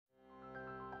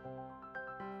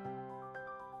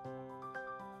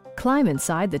Climb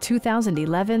inside the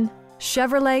 2011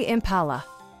 Chevrolet Impala.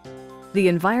 The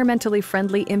environmentally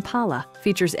friendly Impala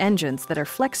features engines that are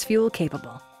flex fuel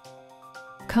capable.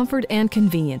 Comfort and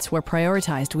convenience were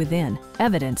prioritized within,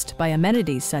 evidenced by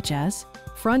amenities such as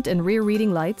front and rear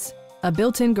reading lights, a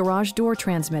built-in garage door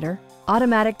transmitter,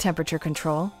 automatic temperature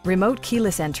control, remote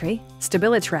keyless entry,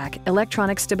 StabiliTrak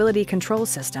electronic stability control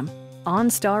system,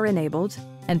 OnStar enabled,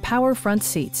 and power front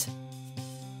seats.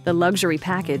 The luxury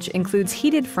package includes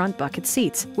heated front bucket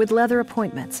seats with leather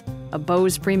appointments, a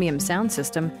Bose premium sound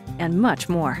system, and much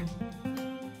more.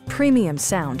 Premium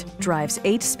sound drives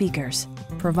 8 speakers,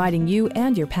 providing you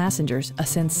and your passengers a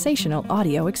sensational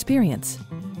audio experience.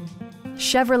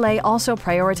 Chevrolet also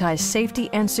prioritized safety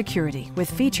and security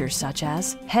with features such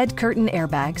as head curtain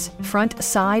airbags, front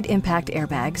side impact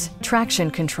airbags, traction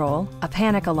control, a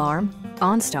panic alarm,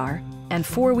 OnStar, and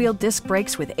 4-wheel disc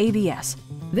brakes with ABS.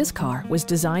 This car was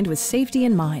designed with safety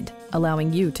in mind,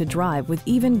 allowing you to drive with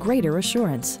even greater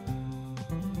assurance.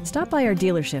 Stop by our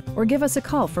dealership or give us a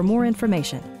call for more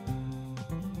information.